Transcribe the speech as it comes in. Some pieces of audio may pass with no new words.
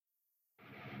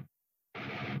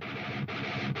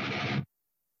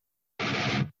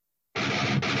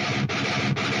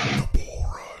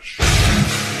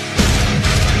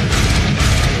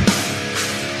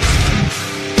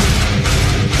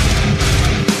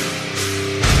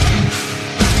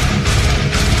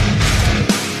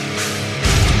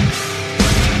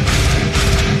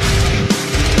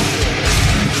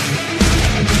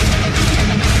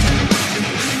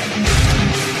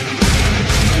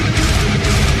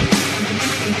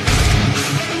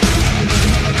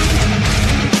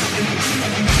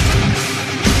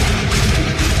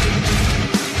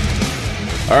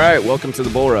right, welcome to the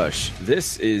Bull Rush.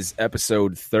 This is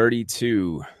episode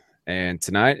 32, and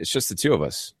tonight it's just the two of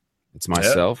us. It's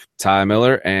myself, Ty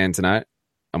Miller, and tonight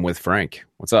I'm with Frank.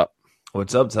 What's up?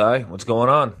 What's up, Ty? What's going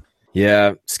on?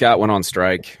 Yeah, Scott went on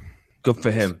strike. Good for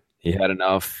him. He had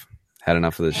enough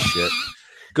of this shit.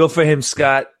 Good for him,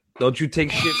 Scott. Don't you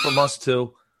take shit from us,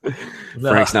 too.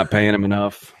 Frank's not paying him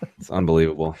enough. It's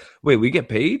unbelievable. Wait, we get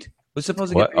paid? We're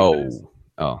supposed to get paid?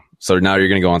 Oh. So now you're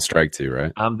going to go on strike too,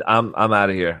 right? I'm out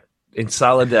of here. In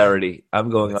solidarity, I'm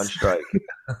going on strike.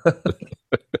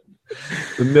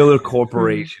 The Miller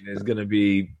Corporation is going to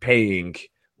be paying.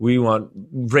 We want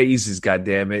raises,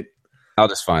 goddammit. I'll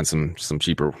just find some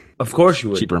cheaper. Of course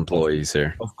you would. Cheaper employees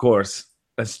here. Of course.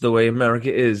 That's the way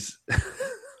America is.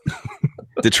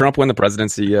 Did Trump win the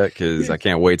presidency yet? Because I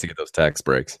can't wait to get those tax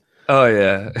breaks. Oh,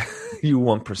 yeah. You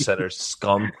 1%er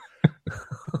scum.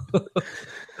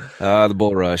 The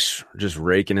Bull Rush, just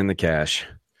raking in the cash.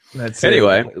 That's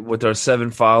anyway, with our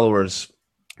 7 followers.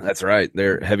 That's right.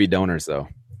 They're heavy donors, though.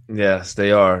 Yes,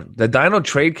 they are. The Dino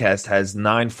Tradecast has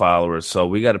 9 followers, so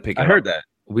we got to pick it up. I heard that.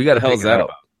 We got to pick it that up.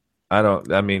 About?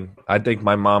 I think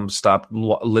my mom stopped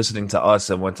listening to us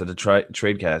and went to the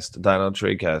Tradecast, the Dino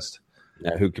Tradecast.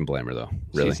 Yeah, who can blame her, though?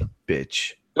 Really? She's a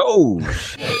bitch. Oh,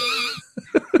 shit.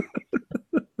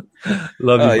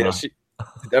 Love you, yeah, she's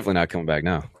definitely not coming back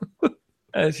now.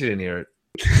 She didn't hear it.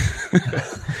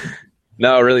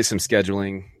 No, really some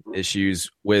scheduling issues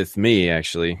with me,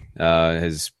 actually,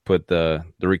 has put the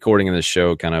recording of the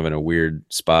show kind of in a weird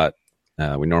spot.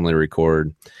 We normally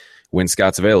record when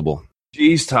Scott's available.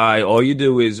 Jeez, Ty, all you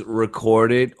do is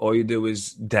record it. All you do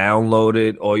is download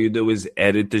it. All you do is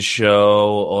edit the show.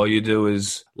 All you do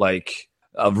is,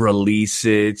 release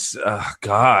it.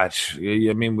 Gosh.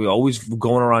 I mean, we're always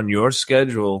going around your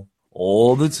schedule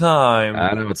all the time.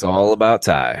 I know it's all about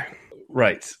Ty.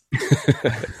 Right.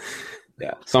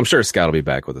 Yeah. So I'm sure Scott will be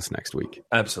back with us next week.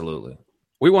 Absolutely.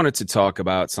 We wanted to talk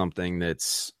about something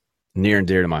that's near and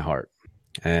dear to my heart.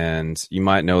 And you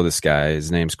might know this guy.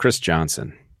 His name's Chris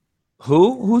Johnson.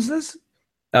 Who's this?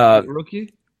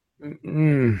 Rookie?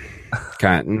 Yeah.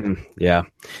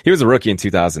 He was a rookie in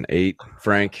 2008,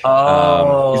 Frank. He's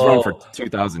run for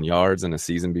 2,000 yards in a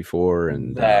season before.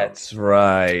 And that's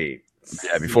right.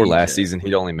 Yeah, before last season,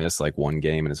 he'd only missed like one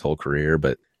game in his whole career.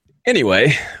 But anyway,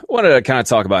 I wanted to kind of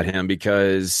talk about him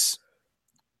because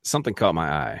something caught my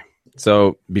eye.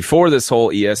 So before this whole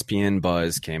ESPN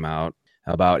buzz came out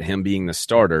about him being the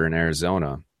starter in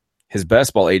Arizona, his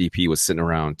best ball ADP was sitting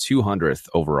around 200th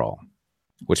overall,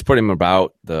 which put him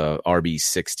about the RB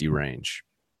 60 range.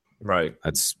 Right.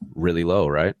 That's really low,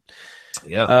 right?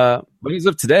 Yeah. But as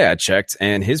of today, I checked,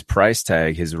 and his price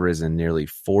tag has risen nearly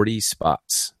 40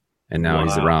 spots. And now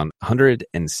he's around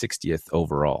 160th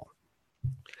overall.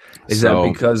 Is that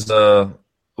because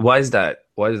why is that?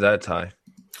 Why is that, Ty?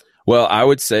 Well, I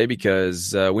would say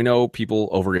because we know people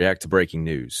overreact to breaking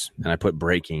news. And I put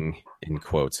breaking in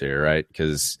quotes here, right?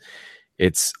 Because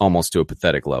it's almost to a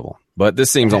pathetic level. But this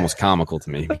seems almost comical to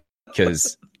me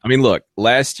because, I mean, look,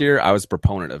 last year I was a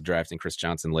proponent of drafting Chris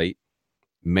Johnson late,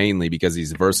 mainly because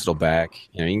he's a versatile back.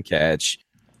 You know, he can catch.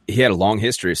 He had a long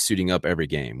history of suiting up every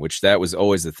game, which that was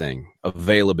always the thing.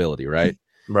 Availability, right?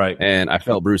 Right. And I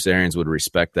felt Bruce Arians would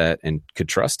respect that and could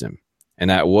trust him. And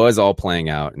that was all playing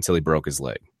out until he broke his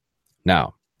leg.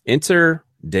 Now, enter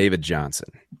David Johnson,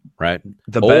 right?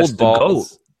 The best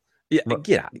balls. Yeah.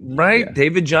 Right? Yeah.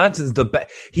 David Johnson's the best.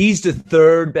 He's the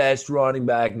 3rd best running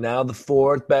back, now the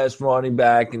 4th best running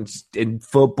back in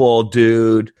football,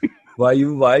 dude. Why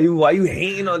you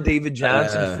hating on David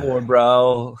Johnson for,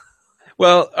 bro?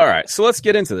 Well, all right. So let's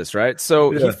get into this, right? So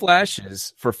he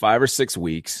flashes for 5 or 6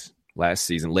 weeks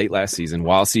late last season,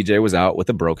 while CJ was out with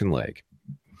a broken leg.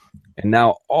 And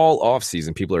now all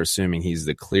offseason, people are assuming he's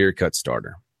the clear-cut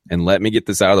starter. And let me get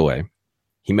this out of the way.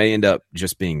 He may end up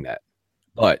just being that.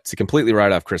 But to completely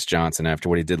write off Chris Johnson after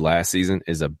what he did last season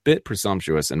is a bit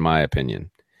presumptuous, in my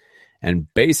opinion,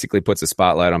 and basically puts a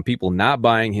spotlight on people not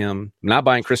buying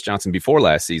Chris Johnson before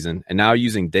last season, and now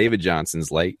using David Johnson's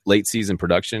late season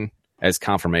production as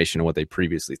confirmation of what they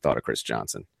previously thought of Chris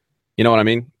Johnson. You know what I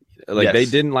mean? They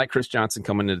didn't like Chris Johnson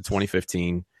coming into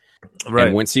 2015. Right.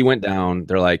 And once he went down,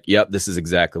 they're like, yep, this is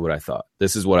exactly what I thought.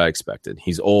 This is what I expected.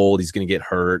 He's old. He's going to get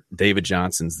hurt. David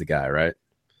Johnson's the guy, right?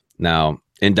 Now,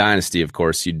 in Dynasty, of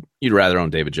course, you'd rather own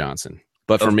David Johnson.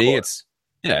 But for me,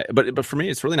 but for me,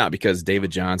 it's really not because David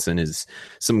Johnson is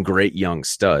some great young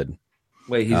stud.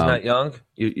 Wait, he's not young?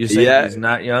 You're saying he's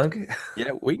not young?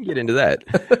 Yeah, we can get into that.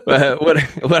 But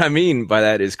what I mean by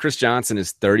that is Chris Johnson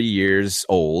is 30 years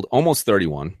old, almost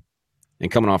 31,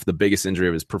 and coming off the biggest injury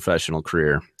of his professional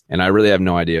career. And I really have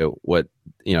no idea what,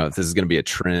 if this is going to be a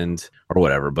trend or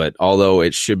whatever. But although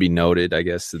it should be noted, I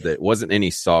guess, that it wasn't any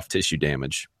soft tissue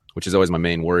damage, which is always my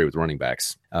main worry with running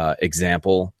backs.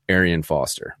 Example, Arian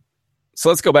Foster. So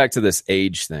let's go back to this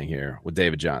age thing here with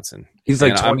David Johnson. He's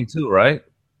like 22, right?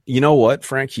 You know what,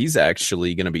 Frank? He's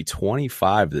actually going to be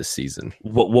 25 this season.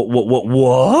 What?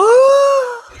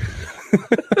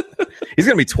 He's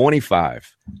going to be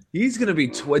 25. He's going to be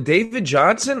David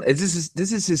Johnson? This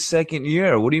is his second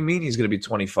year. What do you mean he's going to be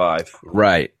 25?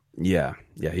 Right. Yeah.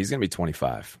 Yeah, he's going to be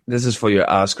 25. This is for your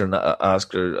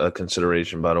Oscar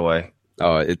consideration, by the way.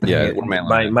 Oh, yeah.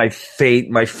 My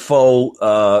faux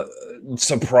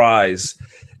surprise.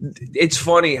 It's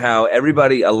funny how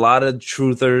a lot of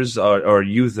truthers or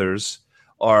youthers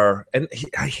are, and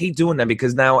I hate doing that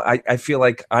because now I feel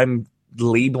like I'm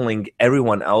labeling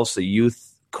everyone else a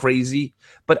youth crazy,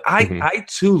 but I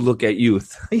too look at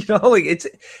youth. Like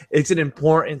it's an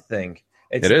important thing.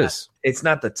 It's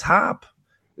not the top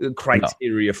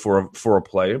criteria for a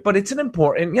player, but it's an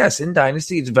important, yes, in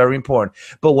Dynasty it's very important.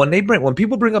 But when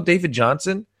people bring up David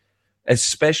Johnson,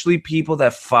 especially people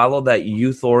that follow that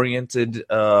youth-oriented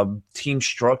team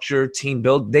structure, team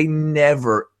build, they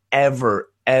never, ever,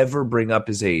 ever bring up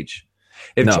his age.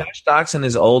 If Josh Doctson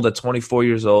is old at 24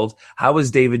 years old, how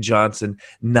is David Johnson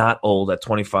not old at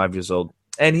 25 years old?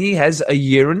 And he has a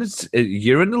year in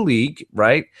the league,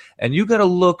 right? And you got to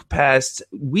look past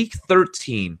week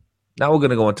 13. Now we're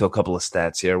going to go into a couple of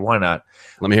stats here. Why not?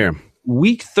 Let me hear him.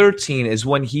 Week 13 is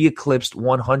when he eclipsed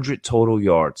 100 total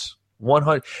yards.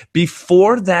 100.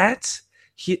 Before that,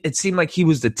 it seemed like he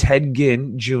was the Ted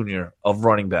Ginn Jr. of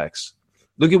running backs.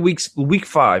 Look at week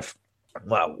 5.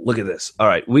 Wow, look at this. All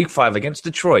right, week 5 against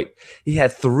Detroit. He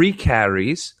had 3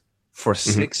 carries for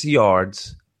 6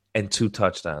 yards and 2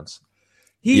 touchdowns.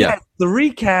 He had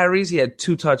 3 carries. He had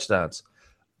 2 touchdowns.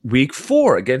 Week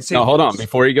 4 against St. No, hold on.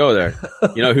 Before you go there,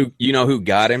 you know who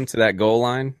got him to that goal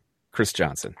line? Chris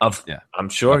Johnson. I'm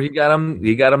sure he got him.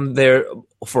 He got him there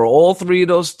for all 3 of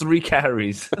those 3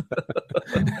 carries.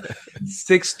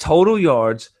 6 total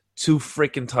yards, 2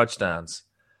 freaking touchdowns.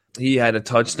 He had a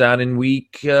touchdown in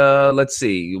week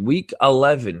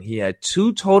 11. He had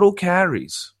 2 total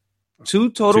carries.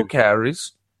 2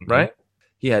 carries, right?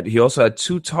 He also had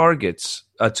 2 targets,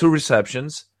 2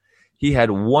 receptions. He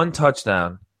had 1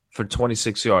 touchdown for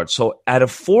 26 yards. So out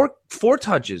of 4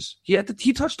 touches,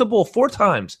 he touched the ball 4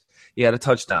 times. He had a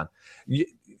touchdown.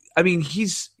 I mean,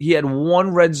 he had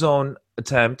 1 red zone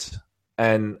attempt,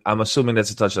 and I'm assuming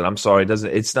that's a touchdown. I'm sorry,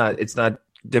 it's not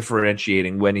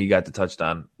differentiating when he got the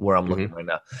touchdown where I'm looking right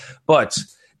now. But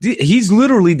he's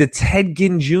literally the Ted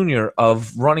Ginn Jr.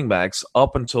 of running backs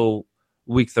up until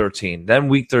week 13. Then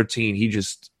week 13, he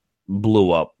just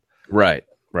blew up. Right.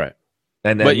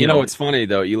 And then, but you know what's funny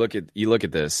though? You look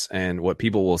at this, and what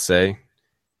people will say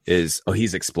is, "Oh,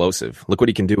 he's explosive. Look what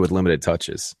he can do with limited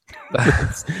touches."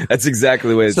 That's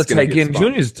exactly the way it's going to be. So Ted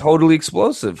Ginn Jr. is totally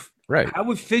explosive. Right. How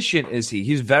efficient is he?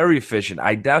 He's very efficient.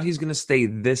 I doubt he's going to stay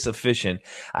this efficient.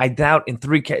 I doubt in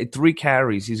 3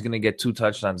 carries he's going to get 2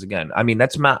 touchdowns again. I mean,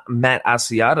 that's Matt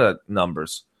Asiata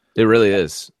numbers. It really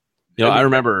is. I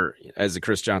remember as a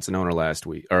Chris Johnson owner last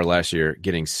year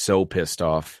getting so pissed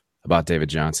off about David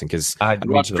Johnson because I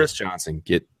watched Chris Johnson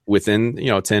get within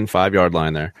 5-yard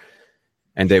line there,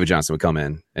 and David Johnson would come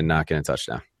in and knock in a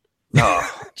touchdown.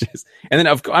 Oh. And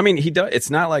then he does. It's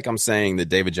not like I'm saying that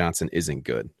David Johnson isn't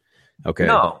good. Okay.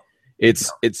 No.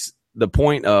 It's the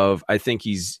point of, I think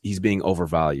he's being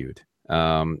overvalued.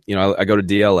 I go to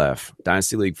DLF,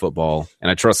 Dynasty League Football,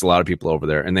 and I trust a lot of people over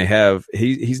there, and they have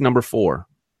he's number 4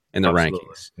 in the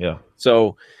rankings. Yeah.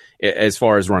 So as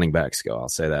far as running backs go, I'll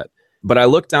say that. But I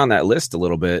looked down that list a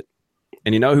little bit,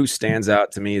 and you know who stands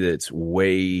out to me that's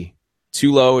way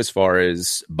too low as far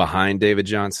as behind David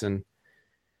Johnson?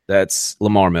 That's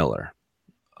Lamar Miller.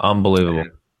 Unbelievable.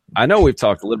 And I know we've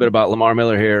talked a little bit about Lamar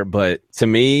Miller here, but to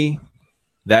me,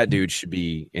 that dude should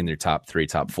be in their top 3,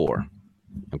 top 4.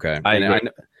 Okay.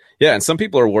 And some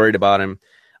people are worried about him.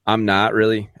 I'm not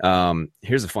really.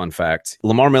 Here's a fun fact.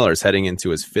 Lamar Miller is heading into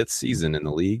his 5th season in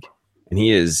the league, and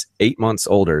he is 8 months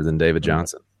older than David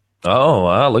Johnson. Oh,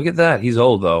 wow. Look at that. He's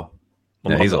old, though.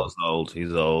 Yeah, he's old.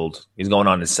 He's old. He's going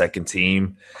on his 2nd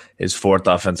team, his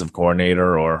 4th offensive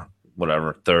coordinator, or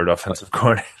whatever, 3rd offensive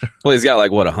coordinator. Well, he's got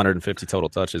 150 total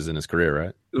touches in his career,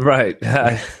 right? Right.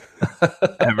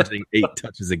 Averaging 8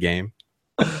 touches a game.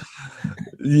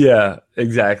 Yeah,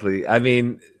 exactly. I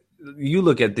mean, you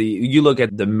look at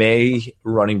the May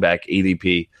running back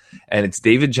ADP, and it's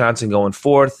David Johnson going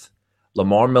 4th,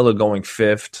 Lamar Miller going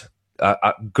 5th,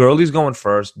 Gurley's going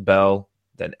 1st, Bell,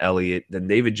 then Elliott, then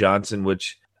David Johnson,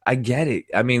 which I get it.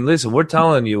 I mean, listen, we're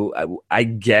telling you, I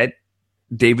get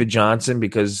David Johnson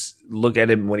because look at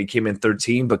him when he came in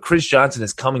 13. But Chris Johnson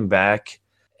is coming back,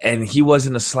 and he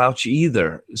wasn't a slouch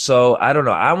either. So I don't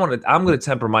know. I'm going to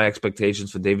temper my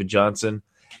expectations for David Johnson.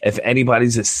 If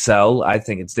anybody's a sell, I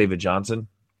think it's David Johnson.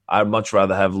 I'd much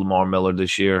rather have Lamar Miller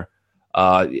this year.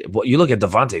 You look at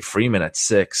Devontae Freeman at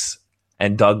 6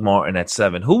 and Doug Martin at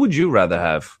 7. Who would you rather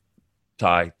have,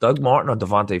 Ty? Doug Martin or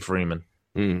Devontae Freeman?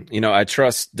 I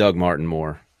trust Doug Martin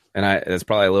more, and that's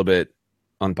probably a little bit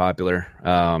unpopular.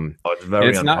 It's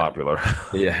very unpopular.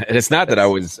 Yeah, and it's not that I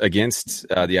was against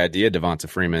the idea of Devonta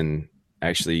Freeman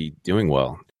actually doing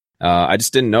well. I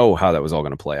just didn't know how that was all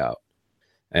going to play out.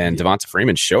 And Devonta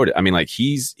Freeman showed it. I mean, like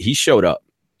he showed up.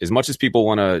 As much as people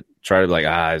want to try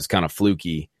to it's kind of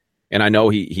fluky, and I know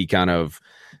he kind of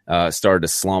started to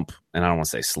slump, and I don't want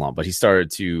to say slump, but he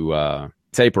started to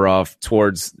taper off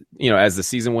towards, as the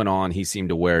season went on, he seemed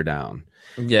to wear down.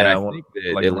 Yeah, and I think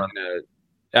that Atlanta.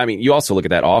 I mean, you also look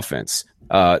at that offense.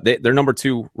 Their number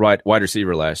 2 wide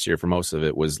receiver last year for most of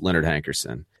it was Leonard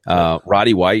Hankerson.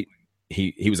 Roddy White,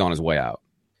 he was on his way out.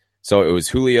 So it was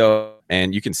Julio,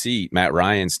 and you can see Matt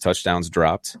Ryan's touchdowns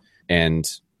dropped, and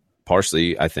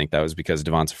partially I think that was because of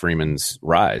Devonta Freeman's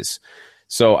rise.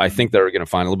 So I think they're going to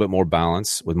find a little bit more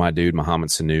balance with my dude Mohamed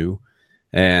Sanu,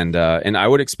 and I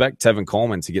would expect Tevin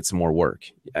Coleman to get some more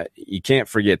work. You can't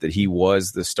forget that he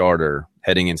was the starter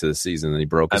heading into the season, and he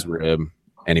broke his rib.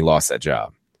 And he lost that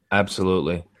job.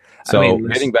 Absolutely. So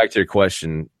getting back to your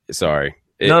question, sorry.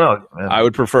 No. I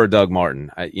would prefer Doug Martin.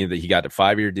 He got a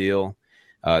 5-year deal.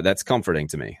 That's comforting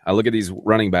to me. I look at these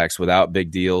running backs without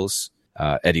big deals.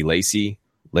 Eddie Lacy,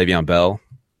 Le'Veon Bell,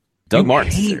 Doug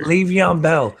Martin. Le'Veon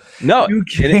Bell. No,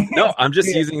 no. I'm just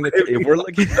using if we're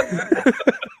looking.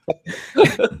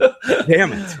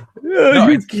 Damn it! No,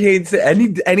 you can't.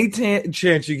 Any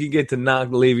chance you can get to knock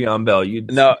Le'Veon Bell,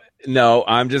 No,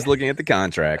 I'm just looking at the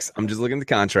contracts.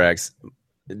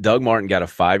 Doug Martin got a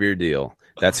 5-year deal.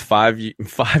 That's 5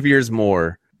 years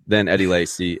more than Eddie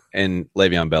Lacy and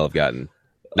Le'Veon Bell have gotten.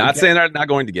 Not saying they're not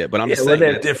going to get, but I'm just saying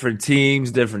they have different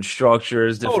teams, different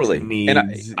structures, different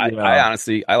needs. And I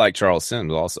honestly like Charles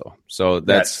Sims also. So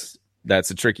that's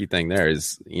a tricky thing there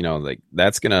is,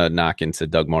 that's going to knock into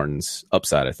Doug Martin's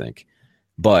upside, I think.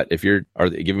 But if are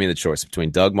giving me the choice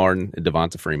between Doug Martin and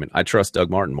Devonta Freeman, I trust Doug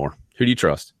Martin more. Who do you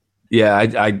trust? Yeah,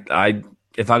 I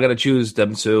if I got to choose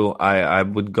them two, I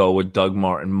would go with Doug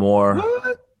Martin more.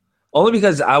 What? Only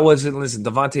because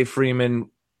Devonta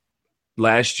Freeman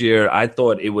last year, I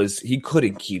thought he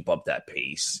couldn't keep up that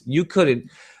pace. You couldn't.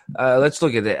 Let's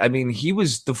look at it. I mean, he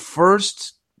was the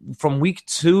first from week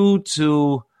 3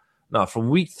 to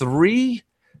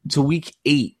week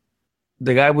 8.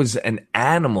 The guy was an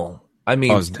animal. I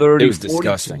mean, 30, it was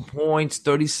disgusting. Points,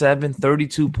 37,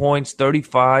 32 points,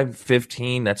 35,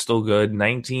 15. That's still good.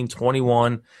 19,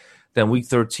 21. Then week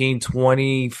 13,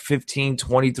 20, 15,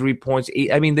 23 points.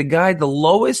 8. I mean, the guy, the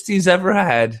lowest he's ever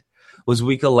had was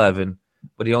week 11,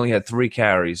 but he only had 3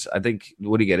 carries. I think,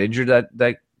 would he get injured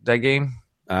that game?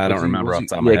 I don't remember off the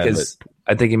top of my head.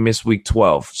 I think he missed week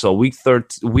 12. So week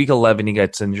 11, he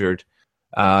gets injured.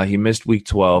 He missed week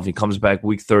 12. He comes back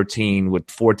week 13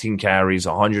 with 14 carries,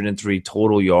 103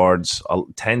 total yards,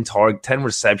 10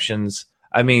 receptions.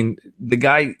 I mean, the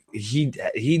guy,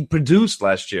 he produced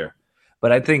last year.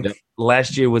 But I think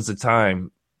last year was the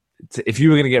time. If you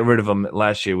were going to get rid of him,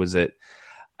 last year was it.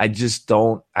 I just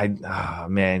don't.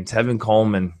 Tevin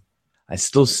Coleman. I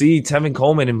still see Tevin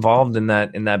Coleman involved in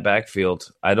that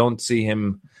backfield. I don't see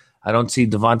him. I don't see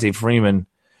Devonta Freeman.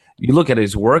 You look at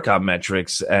his workout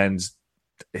metrics, and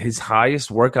his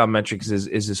highest workout metrics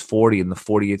is his 40 in the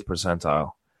 48th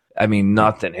percentile. I mean,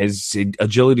 nothing. His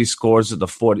agility scores are the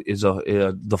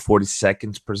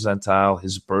 42nd percentile.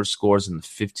 His burst scores in the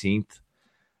 15th.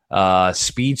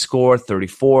 Speed score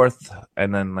 34th,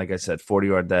 and then, like I said,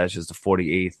 40-yard dash is the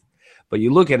 48th. But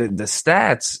you look at it, the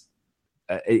stats.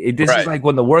 This is like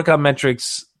when the workout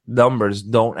metrics numbers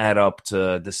don't add up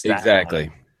to the stats. Exactly.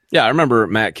 Yeah, I remember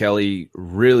Matt Kelly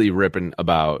really ripping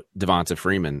about Devonta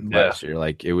Freeman last year.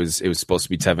 Like it was supposed to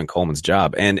be Tevin Coleman's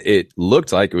job, and it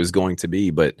looked like it was going to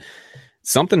be, but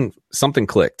something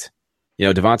clicked.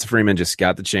 Devonta Freeman just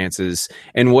got the chances.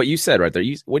 And what you said right there,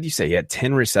 what did you say? He had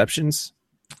 10 receptions.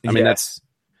 I mean, that's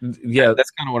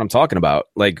kind of what I'm talking about.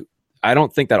 Like, I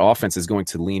don't think that offense is going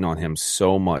to lean on him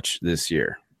so much this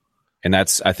year. And I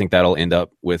think that'll end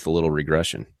up with a little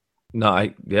regression. No,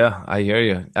 I hear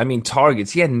you. I mean,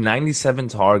 targets. He had 97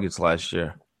 targets last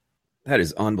year. That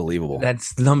is unbelievable.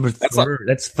 That's number third.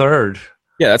 That's third.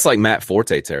 Yeah, that's like Matt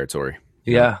Forte territory.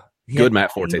 Yeah. Good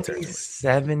Matt Forte territory.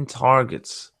 7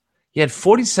 targets. He had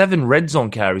 47 red zone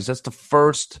carries. That's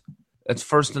first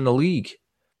in the league.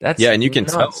 That's and you can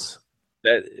tell.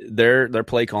 that their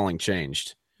play calling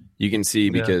changed. You can see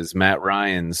because Matt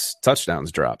Ryan's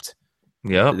touchdowns dropped.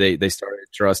 Yeah, they started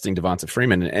trusting Devonta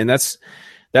Freeman, and that's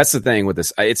the thing with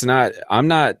this. It's not. I'm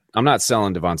not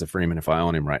selling Devonta Freeman if I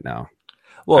own him right now.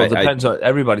 Well, it depends on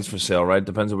everybody's for sale, right?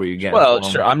 Depends on where you get. Well,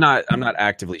 sure. I'm not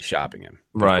actively shopppping him.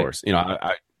 Right. Of course.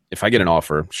 I if I get an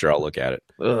offer, sure, I'll look at it.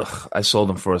 Ugh, I sold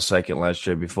him for a second last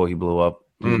year before he blew up.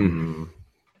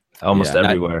 Almost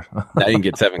everywhere. Now you can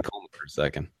get Tevin Coleman for a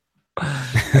second.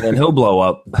 And then he'll blow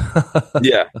up.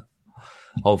 Yeah.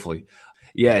 Hopefully.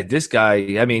 Yeah, this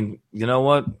guy, I mean, you know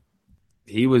what?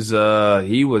 He was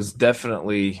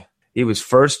definitely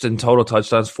first in total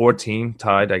touchdowns, 14,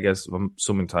 tied, I guess, I'm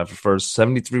assuming tied for first.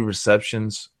 73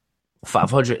 receptions,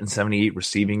 578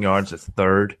 receiving yards, a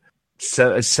third.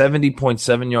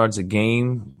 70.7 yards a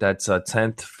game. That's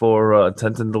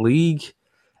 10th in the league.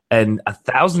 And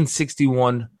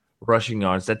 1,061 rushing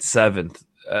yards. That's 7th.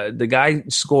 The guy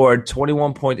scored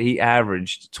 21 points. He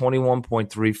averaged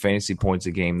 21.3 fantasy points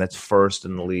a game. That's first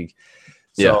in the league.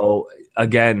 So,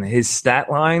 again, his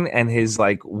stat line and his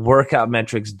workout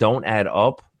metrics don't add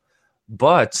up.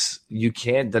 But you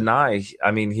can't deny.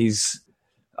 I mean, he's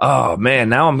 – oh, man.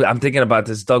 Now I'm thinking about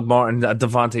this Doug Martin,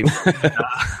 Devontae.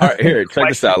 All right, here, check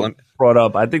this out. Brought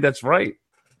up. I think that's right.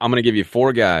 I'm going to give you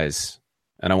 4 guys,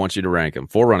 and I want you to rank them.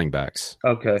 4 running backs.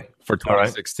 Okay. For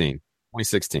 2016. Right.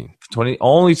 2016.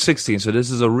 Only 16, so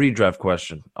this is a redraft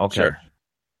question. Okay. Sure.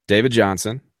 David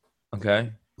Johnson.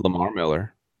 Okay. Lamar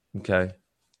Miller. Okay.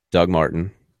 Doug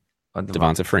Martin.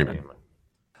 Devonta Freeman.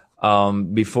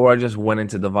 Before I just went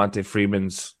into Devonta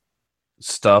Freeman's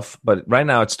stuff, but right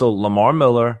now it's still Lamar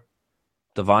Miller,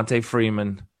 Devonta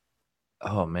Freeman.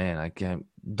 Oh, man, I can't.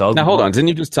 Now, hold on. Didn't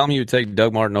you just tell me you'd take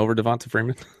Doug Martin over Devonta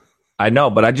Freeman? I know,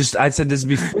 but I said this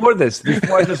before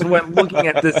I just went looking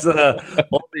at this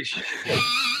all this shit.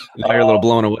 Now you're a little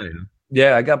blown away.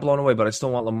 Yeah, I got blown away, but I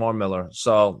still want Lamar Miller.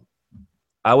 So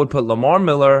I would put Lamar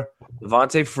Miller,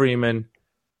 Devonta Freeman,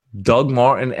 Doug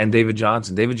Martin, and David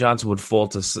Johnson. David Johnson would fall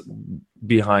to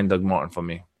behind Doug Martin for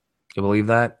me. You believe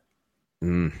that?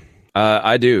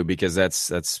 I do, because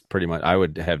that's pretty much. I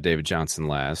would have David Johnson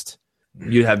last.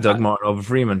 You'd have Doug Martin over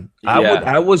Freeman.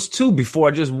 I was too before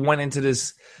I just went into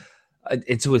this.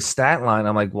 Into his stat line,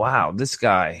 I'm like, wow, this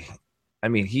guy, I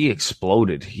mean, he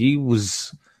exploded. He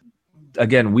was,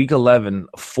 again, week 11,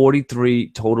 43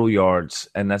 total yards,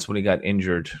 and that's when he got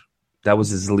injured. That was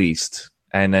his least.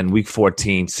 And then week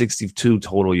 14, 62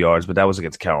 total yards, but that was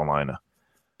against Carolina.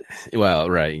 Well,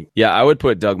 right. Yeah, I would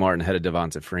put Doug Martin ahead of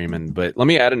Devonta Freeman, but let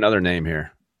me add another name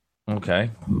here.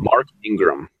 Okay. Mark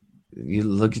Ingram. You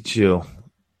look at you.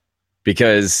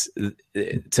 Because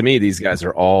to me, these guys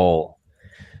are all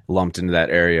lumped into that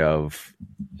area of,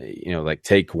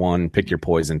 take one, pick your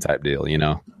poison type deal,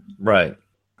 Right.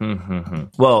 Mm-hmm.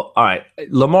 Well, all right.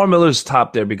 Lamar Miller's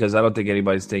top there because I don't think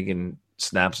anybody's taking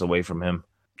snaps away from him.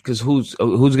 Because who's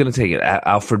going to take it?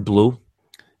 Alfred Blue?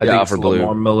 I think Alfred Blue.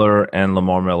 Lamar Miller and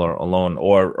Lamar Miller alone.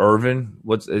 Or Irvin?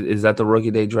 Is that the rookie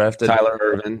they drafted? Tyler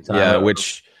Irvin.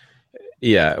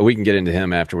 We can get into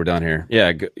him after we're done here.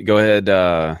 Yeah, go ahead.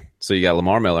 So you got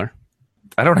Lamar Miller.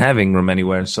 I don't have Ingram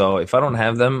anywhere, so if I don't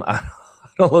have them, I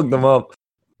don't look them up.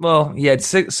 Well, he had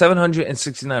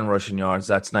 769 rushing yards.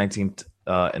 That's 19th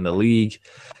in the league.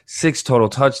 6 total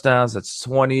touchdowns. That's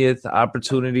 20th.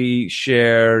 Opportunity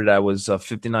share, that was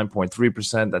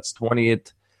 59.3%. That's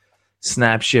 20th.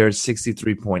 Snap share,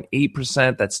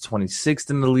 63.8%. That's 26th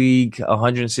in the league.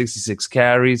 166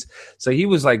 carries. So he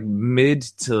was mid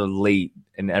to late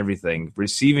in everything.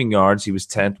 Receiving yards, he was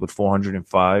 10th with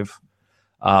 405.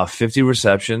 50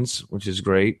 receptions, which is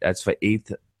great. That's for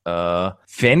 8th.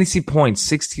 Fantasy points,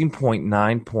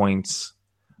 16.9 points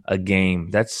a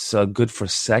game. That's good for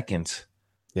second.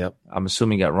 Yep. I'm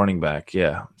assuming he got running back.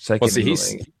 Yeah. Second. Well, see, he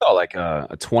saw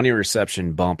a 20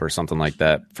 reception bump or something like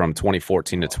that from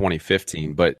 2014 to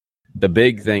 2015. But the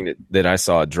big thing that I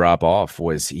saw drop off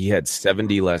was he had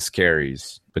 70 less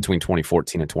carries between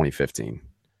 2014 and 2015.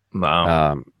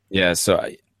 Wow. Yeah. So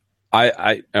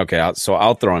so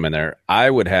I'll throw him in there. I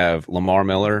would have Lamar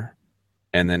Miller,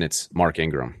 and then it's Mark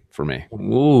Ingram for me.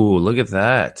 Ooh, look at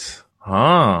that.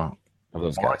 Huh. Of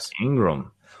those Mark guys.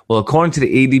 Ingram. Well, according to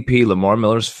the ADP, Lamar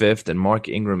Miller's 5th, and Mark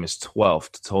Ingram is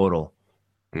 12th total.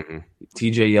 Mm-hmm.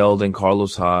 TJ Yeldon,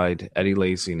 Carlos Hyde, Eddie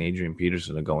Lacy, and Adrian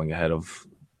Peterson are going ahead of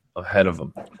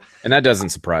him. And that doesn't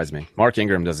surprise me. Mark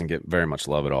Ingram doesn't get very much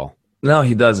love at all. No,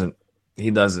 he doesn't.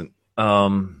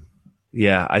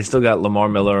 Yeah, I still got Lamar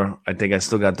Miller. I think I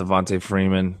still got Devonta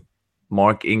Freeman.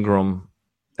 Mark Ingram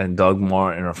and Doug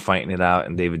Martin are fighting it out,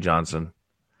 and David Johnson.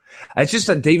 It's just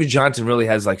that David Johnson really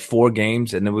has 4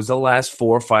 games, and it was the last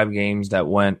 4 or 5 games that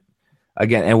went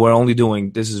again, and we're only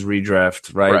doing this is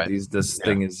redraft, right? This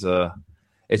thing is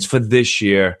it's for this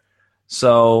year.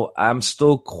 So I'm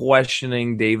still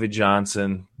questioning David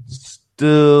Johnson.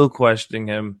 Still questioning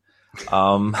him.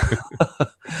 I'm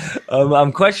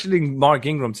questioning Mark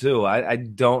Ingram too. I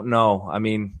don't know. I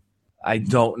mean, I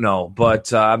don't know,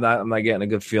 but I'm not getting a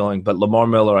good feeling. But Lamar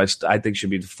Miller, I think should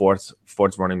be the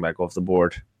fourth running back off the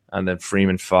board, and then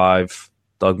Freeman 5,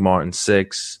 Doug Martin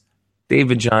 6,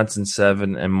 David Johnson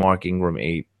 7, and Mark Ingram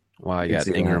 8. Wow, you got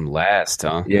Ingram last,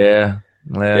 huh? Yeah.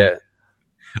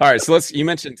 All right, so you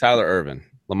mentioned Tyler Ervin.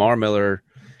 Lamar Miller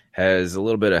has a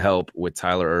little bit of help with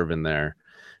Tyler Ervin there.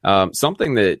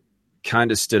 Something that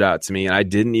kind of stood out to me, and I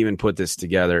didn't even put this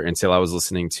together until I was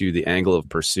listening to the Angle of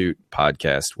Pursuit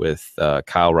podcast with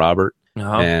Kyle Robert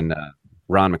and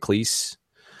Ron McLeese.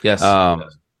 Yes.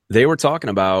 They were talking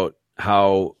about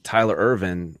how Tyler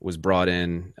Ervin was brought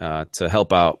in to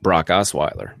help out Brock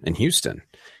Osweiler in Houston.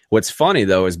 What's funny,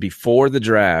 though, is before the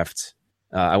draft,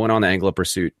 I went on the Angle of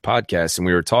Pursuit podcast, and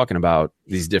we were talking about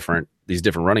these different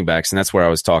running backs, and that's where I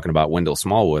was talking about Wendell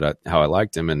Smallwood, how I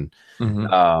liked him, and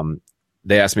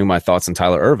they asked me my thoughts on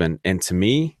Tyler Ervin, and to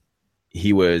me,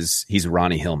 he's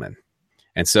Ronnie Hillman.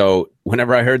 And so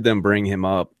whenever I heard them bring him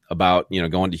up about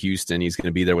going to Houston, he's going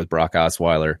to be there with Brock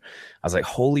Osweiler, I was like,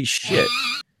 holy shit!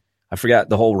 I forgot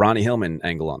the whole Ronnie Hillman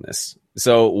angle on this.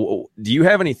 So, do you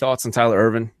have any thoughts on Tyler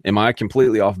Ervin? Am I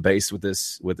completely off base with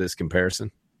this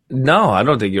comparison? No, I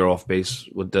don't think you're off base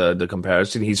with the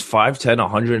comparison. He's 5'10",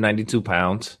 192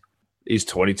 pounds. He's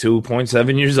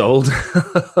 22.7 years old.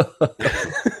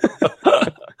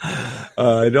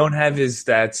 I don't have his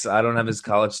stats. I don't have his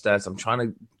college stats. I'm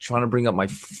trying to bring up my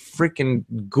freaking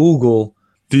Google.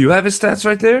 Do you have his stats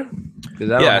right there?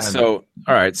 Yeah. So,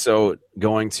 all right. So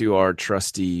going to our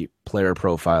trusty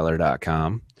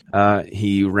playerprofiler.com,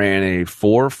 he ran a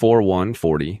 4.41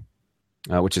 40,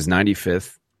 which is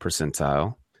 95th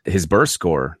percentile. His burst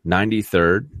score,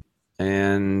 93rd,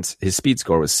 and his speed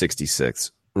score was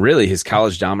 66th. Really, his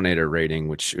college dominator rating,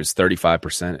 which was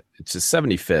 35%, it's just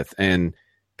 75th. And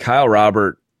Kyle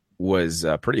Robert was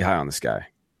pretty high on this guy.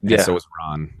 Yeah. And so was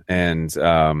Ron. And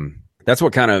that's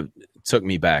what kind of took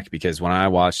me back, because when I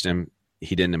watched him,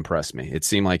 he didn't impress me. It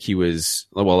seemed like he was,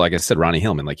 well, like I said, Ronnie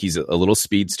Hillman. Like he's a little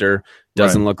speedster,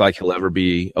 doesn't look like he'll ever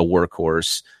be a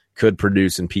workhorse, could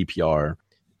produce in PPR.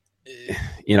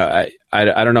 I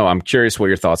don't know. I'm curious what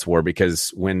your thoughts were, because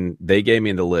when they gave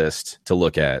me the list to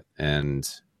look at and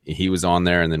he was on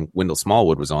there, and then Wendell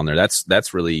Smallwood was on there,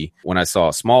 that's really when I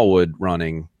saw Smallwood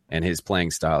running and his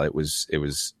playing style, it was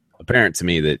apparent to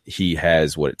me that he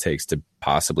has what it takes to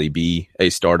possibly be a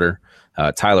starter.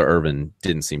 Tyler Ervin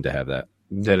didn't seem to have that.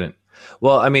 Didn't.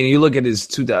 Well, I mean, you look at his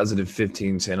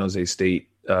 2015 San Jose State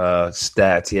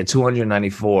stats. He had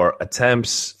 294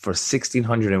 attempts for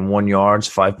 1,601 yards,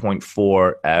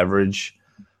 5.4 average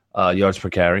yards per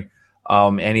carry.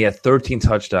 And he had 13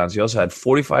 touchdowns. He also had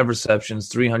 45 receptions,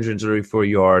 334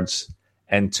 yards,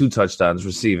 and 2 touchdowns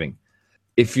receiving.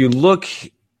 If you look,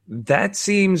 that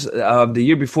seems the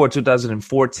year before,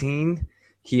 2014,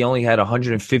 he only had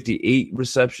 158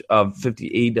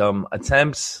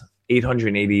 attempts,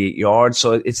 888 yards.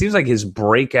 So it seems like his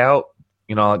breakout,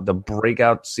 the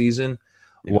breakout season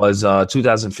was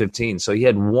 2015. So he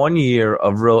had 1 year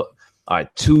of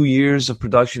 2 years of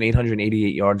production,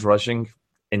 888 yards rushing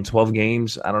in 12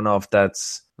 games. I don't know if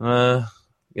that's,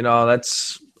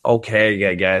 that's okay,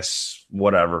 I guess,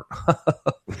 whatever.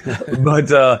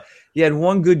 But he had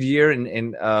one good year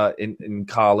in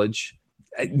college.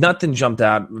 Nothing jumped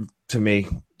out to me.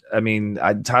 I mean,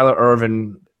 Tyler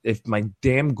Ervin, if my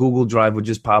damn Google Drive would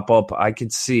just pop up, I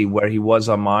could see where he was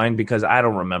on mine, because I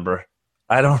don't remember.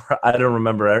 I don't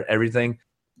remember everything.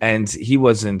 And he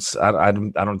wasn't. I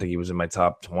don't think he was in my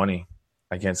top 20.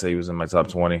 I can't say he was in my top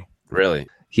 20. Really?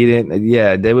 He didn't.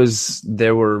 Yeah,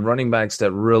 there were running backs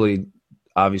that really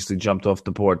obviously jumped off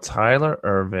the board. Tyler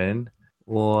Ervin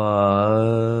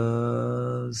was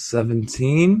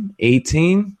 17,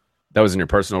 18. That was in your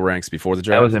personal ranks before the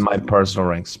draft? That was in my personal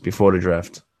ranks before the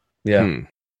draft. Yeah.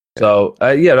 So,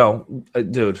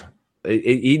 dude,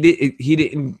 he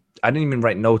didn't. I didn't even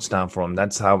write notes down for him.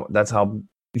 That's how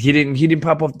he didn't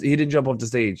pop off. He didn't jump off the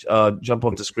stage, jump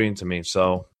off the screen to me.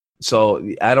 So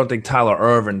I don't think Tyler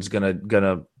Ervin's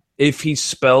gonna. If he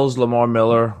spells Lamar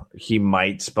Miller, he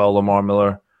might spell Lamar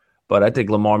Miller, but I think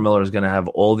Lamar Miller is gonna have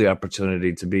all the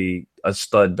opportunity to be a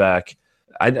stud back.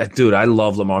 I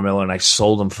love Lamar Miller, and I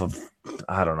sold him for,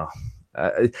 I don't know.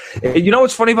 You know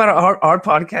what's funny about our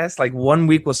podcast? Like 1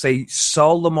 week we'll say,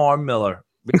 sell Lamar Miller.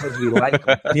 because we like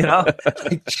him.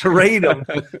 Like, trade him,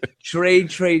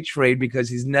 trade because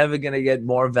he's never gonna get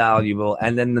more valuable.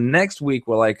 And then the next week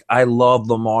we're like, I love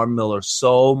Lamar Miller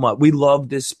so much. We love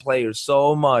this player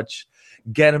so much.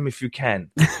 Get him if you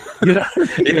can.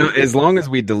 As long as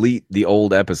we delete the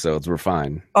old episodes, we're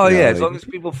fine. Oh yeah, as long as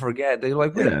people forget, they're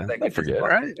like, wait a second, they forget,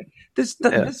 right? This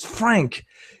Frank,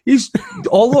 he's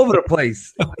all over the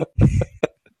place.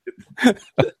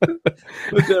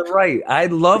 But they're right. I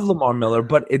love Lamar Miller,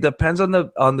 but it depends on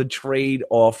the trade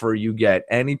offer you get.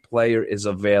 Any player is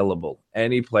available.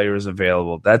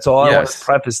 That's all I want to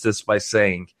preface this by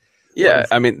saying. Yeah,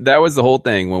 I mean, that was the whole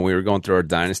thing when we were going through our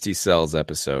Dynasty Sells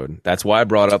episode. That's why I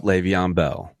brought up Le'Veon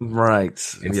Bell. Right.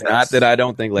 It's not that I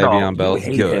don't think Le'Veon Bell is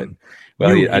good. Him.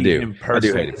 Well, I do.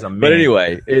 Hate him. But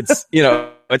anyway, it's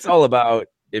it's all about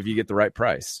if you get the right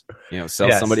price. Sell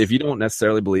somebody. If you don't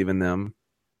necessarily believe in them,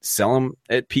 sell them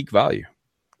at peak value.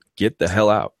 Get the hell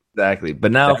out. Exactly.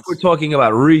 But now if we're talking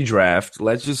about redraft,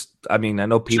 let's just – I mean, I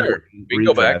know people – We can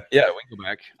go back. Yeah, we can go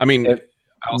back. I mean –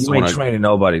 you ain't trading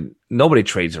nobody. Nobody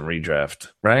trades in redraft,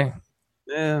 right?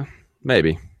 Yeah,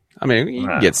 maybe. I mean, you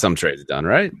can get some trades done,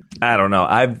 right? I don't know.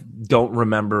 I don't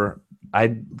remember.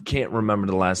 I can't remember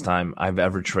the last time I've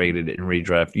ever traded in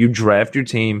redraft. You draft your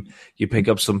team, you pick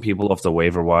up some people off the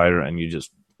waiver wire, and you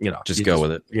just go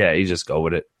with it. Yeah, you just go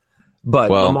with it.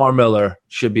 But Lamar Miller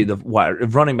should be the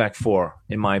running back 4,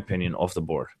 in my opinion, off the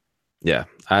board. Yeah,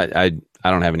 I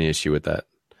don't have any issue with that.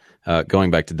 Going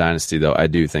back to Dynasty, though, I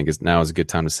do think now is a good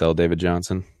time to sell David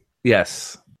Johnson.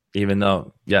 Yes.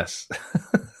 Yes.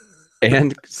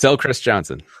 And sell Chris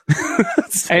Johnson.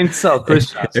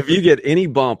 If you get any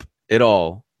bump at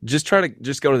all, just go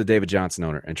to the David Johnson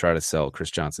owner and try to sell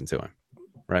Chris Johnson to him.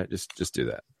 Right? Just do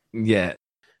that. Yeah.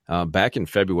 Back in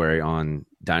February on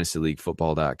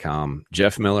DynastyLeagueFootball.com,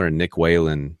 Jeff Miller and Nick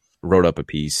Whalen wrote up a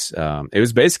piece. It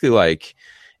was basically like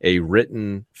a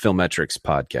written Filmetrics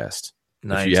podcast.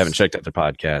 Nice. If you haven't checked out their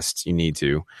podcasts, you need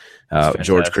to.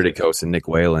 George Kritikos and Nick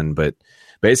Whalen. But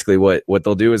basically what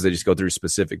they'll do is they just go through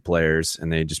specific players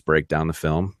and they just break down the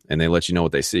film and they let you know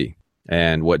what they see.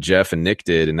 And what Jeff and Nick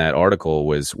did in that article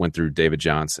went through David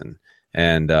Johnson.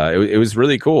 And it was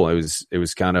really cool. It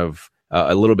was kind of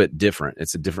a little bit different.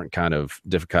 It's a different kind of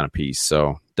piece.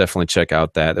 So definitely check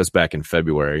out that. That was back in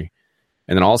February.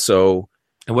 And then also...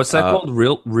 And what's that called?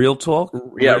 Real Talk?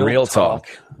 Yeah, Real Talk.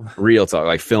 Real Talk,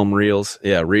 like film reels.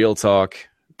 Yeah, Real Talk,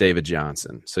 David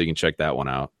Johnson. So you can check that one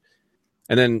out.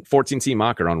 And then 14 Team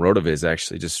Mocker on RotoViz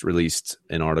actually just released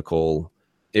an article.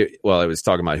 It was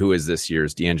talking about who is this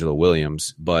year's D'Angelo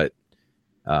Williams, but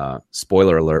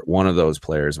spoiler alert, one of those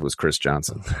players was Chris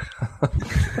Johnson.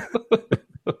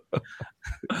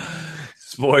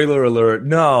 Spoiler alert.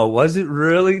 No, was it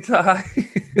really, Ty?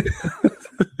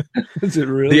 Is it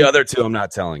really? The other two, I'm not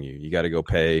telling you. You got to go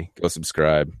pay, go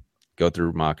subscribe, go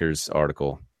through Mocker's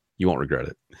article. You won't regret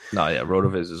it. No, yeah,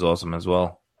 RotoViz is awesome as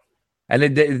well.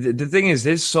 And the thing is,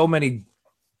 there's so many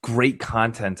great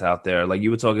content out there. Like you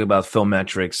were talking about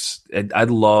Filmetrics. I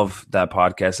love that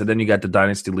podcast. And then you got the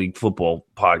Dynasty League Football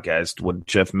podcast with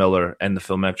Jeff Miller and the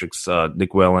Filmetrics,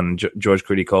 Nick Whalen and George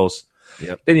Kritikos.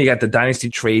 Yep. Then you got the Dynasty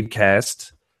Trade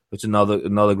Cast, which is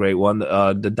another great one.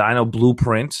 The Dino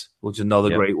Blueprint, which is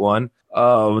another great one.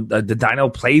 The Dino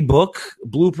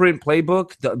Blueprint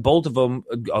Playbook. Both of them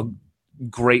are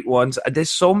great ones.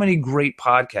 There's so many great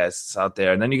podcasts out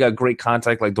there. And then you got great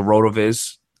content like the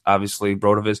RotoViz, obviously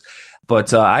RotoViz.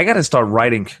 But I got to start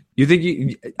writing.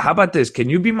 How about this? Can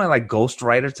you be my ghost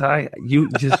writer, Ty? You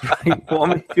just write for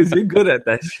me because you're good at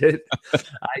that shit.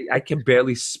 I can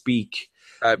barely speak.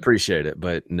 I appreciate it,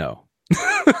 but no.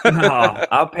 No,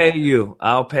 I'll pay you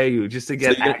just to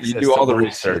get access. You do all the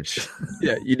research.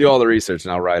 Yeah, you do all the research,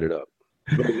 and I'll write it up.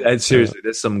 And seriously,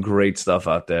 there's some great stuff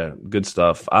out there. Good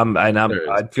stuff.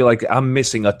 I feel like I'm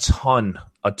missing a ton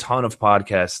of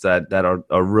podcasts that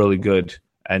are really good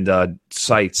and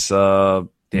sites.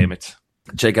 Damn it,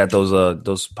 check out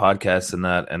those podcasts and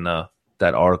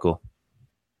that article.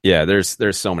 Yeah, there's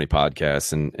so many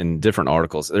podcasts and different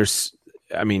articles.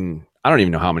 I don't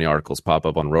even know how many articles pop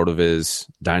up on RotoViz,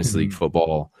 Dynasty League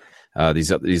Football,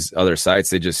 these other sites.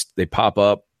 They pop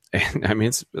up, and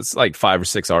it's like 5 or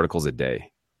 6 articles a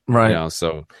day, right?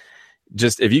 So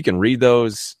just if you can read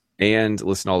those and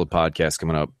listen to all the podcasts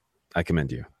coming up, I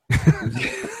commend you.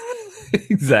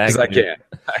 Exactly.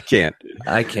 I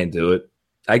can't do it.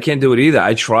 I can't do it either.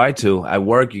 I try to. At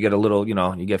work, you get a little,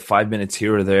 you get 5 minutes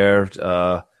here or there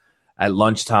at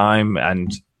lunchtime,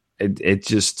 and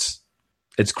it's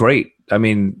great.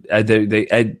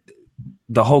 The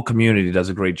whole community does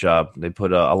a great job. They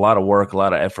put a lot of work, a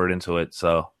lot of effort into it.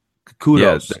 So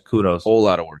kudos. A whole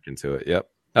lot of work into it. Yep.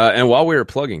 And while we were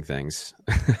plugging things,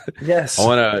 Yes. I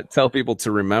want to tell people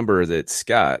to remember that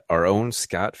Scott, our own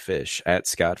Scott Fish at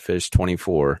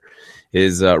ScottFish24,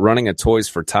 is running a Toys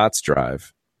for Tots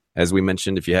drive. As we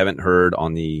mentioned, if you haven't heard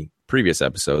on the previous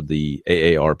episode, the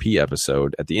AARP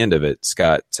episode, at the end of it,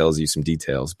 Scott tells you some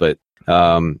details. But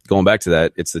going back to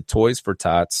that, it's the Toys for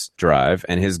Tots drive,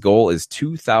 and his goal is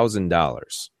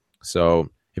 $2,000. So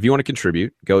if you want to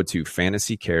contribute, go to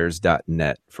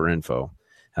fantasycares.net for info.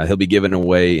 He'll be giving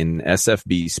away an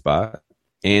SFB spot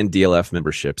and DLF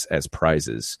memberships as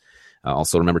prizes.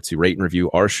 Also, remember to rate and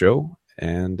review our show,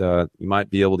 and you might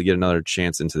be able to get another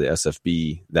chance into the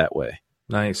SFB that way.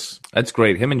 Nice. That's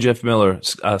great. Him and Jeff Miller,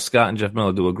 Scott and Jeff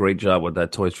Miller do a great job with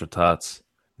that Toys for Tots.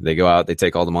 They go out, they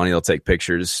take all the money, they'll take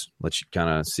pictures, let you kind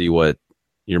of see what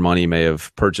your money may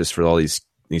have purchased for all these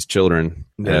children,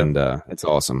 and it's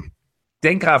awesome.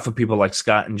 Thank God for people like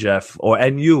Scott and Jeff,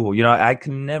 and you. You know, I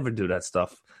can never do that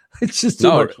stuff. It's just too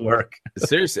much work.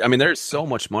 Seriously, I mean, there's so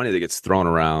much money that gets thrown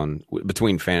around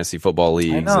between fantasy football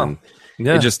leagues and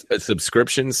just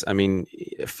subscriptions. I mean,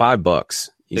 $5.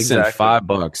 You send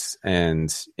 $5,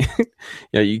 and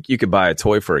you could buy a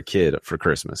toy for a kid for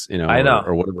Christmas.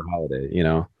 Or whatever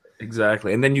holiday.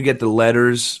 Exactly, and then you get the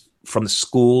letters from the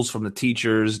schools, from the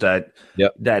teachers that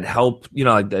help,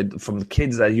 from the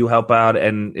kids that you help out,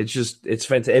 and it's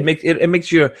fantastic. It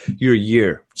makes your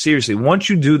year. Seriously, once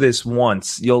you do this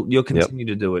once, you'll continue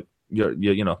to do it.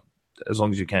 As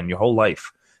long as you can, your whole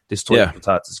life. This Toys for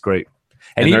Tots is great.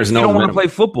 And even if you don't want to play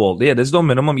football, there's no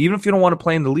minimum. Even if you don't want to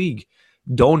play in the league,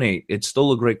 donate. It's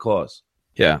still a great cause.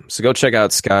 Yeah, so go check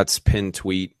out Scott's pinned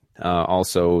tweet.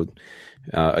 Also,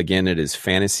 again, it is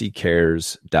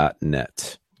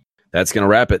fantasycares.net. That's going to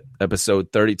wrap it.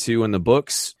 Episode 32 in the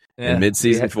books in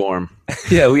mid-season form.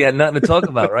 Yeah, we had nothing to talk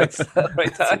about, right?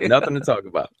 Nothing to talk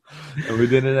about. And we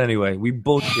did it anyway. We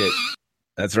bullshit.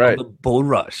 That's right. The bull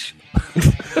rush.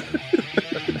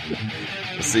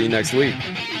 See you next week.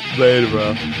 Later,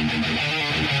 bro.